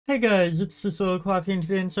Hey guys, it's the Solo Coffee, and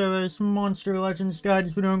today inside of this Monster Legends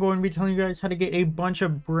guide video, I'm going to be telling you guys how to get a bunch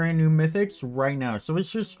of brand new mythics right now. So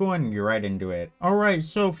let's just go and get right into it. Alright,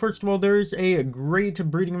 so first of all, there is a great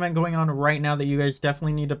breeding event going on right now that you guys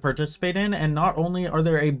definitely need to participate in. And not only are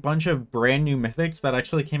there a bunch of brand new mythics that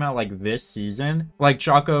actually came out like this season, like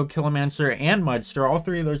Jocko, Killimancer, and Mudster, all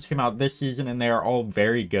three of those came out this season and they are all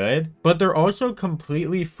very good. But they're also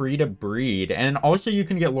completely free to breed. And also you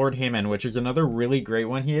can get Lord Heyman, which is another really great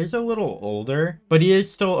one. He is a little older, but he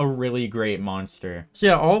is still a really great monster. So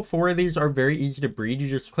yeah, all four of these are very easy to breed. You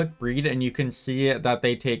just click breed and you can see that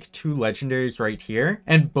they take 2 legendaries right here.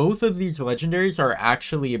 And both of these legendaries are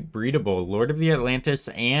actually breedable. Lord of the Atlantis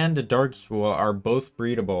and Dark School are both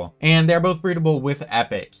breedable. And they're both breedable with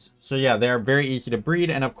epics. So yeah, they're very easy to breed.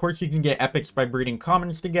 And of course you can get epics by breeding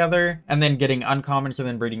commons together and then getting uncommons and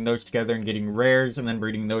then breeding those together and getting rares and then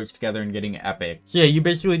breeding those together and getting epic. So yeah, you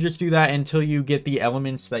basically just do that until you get the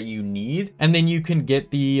elements that you need, and then you can get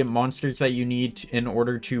the monsters that you need in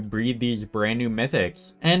order to breed these brand new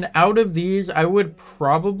mythics. And out of these, I would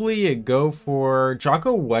probably go for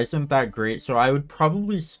Jocko. Wasn't that great, so I would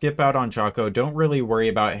probably skip out on Jocko. Don't really worry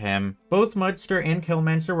about him. Both Mudster and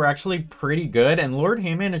Killimancer were actually pretty good, and Lord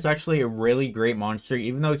Heyman is actually a really great monster,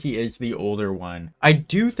 even though he is the older one. I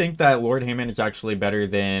do think that Lord Heyman is actually better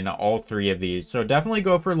than all 3 of these, so definitely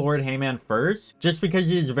go for Lord Heyman first, just because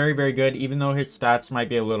he is very, very good, even though his stats might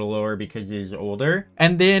be a little lower because he's older.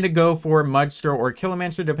 And then go for Mudster or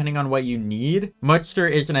Killimancer depending on what you need.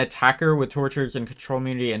 Mudster is an attacker with tortures and control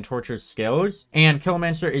immunity and torture skills, and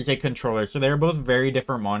Killimancer is a controller, so they're both very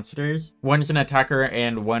different monsters. One is an attacker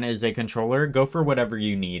and one is a controller. Go for whatever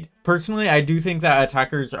you need. Personally, I do think that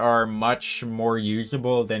attackers are much more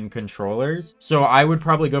usable than controllers, so I would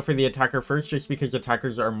probably go for the attacker first just because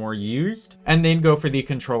attackers are more used, and then go for the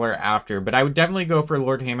controller after. But I would definitely go for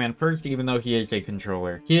Lord Heyman first, even though he is a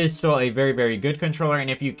controller. He is still a very, very good controller, and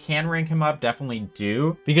if you can rank him up, definitely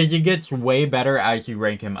do, because he gets way better as you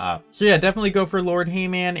rank him up. So yeah, definitely go for Lord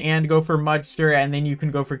Heyman and go for Mudster, and then you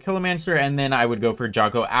can go for Killimancer, and then I would go for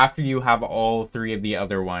Jocko after you have all 3 of the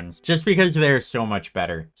other ones, just because they're so much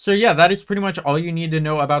better. So yeah, that is pretty much all you need to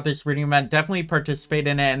know about this breeding event. Definitely participate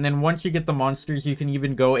in it, and then once you get the monsters, you can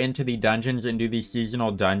even go into the dungeons and do the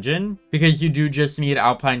seasonal dungeon, because you do just need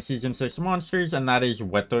Alpine Season 6 monsters, and that is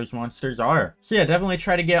what those monsters are. So yeah, definitely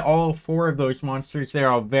try to get all 4 of those monsters. They're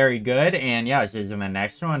all very good, and yeah, I'll see you in the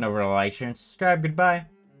next one. Over to like, share, and subscribe. Goodbye.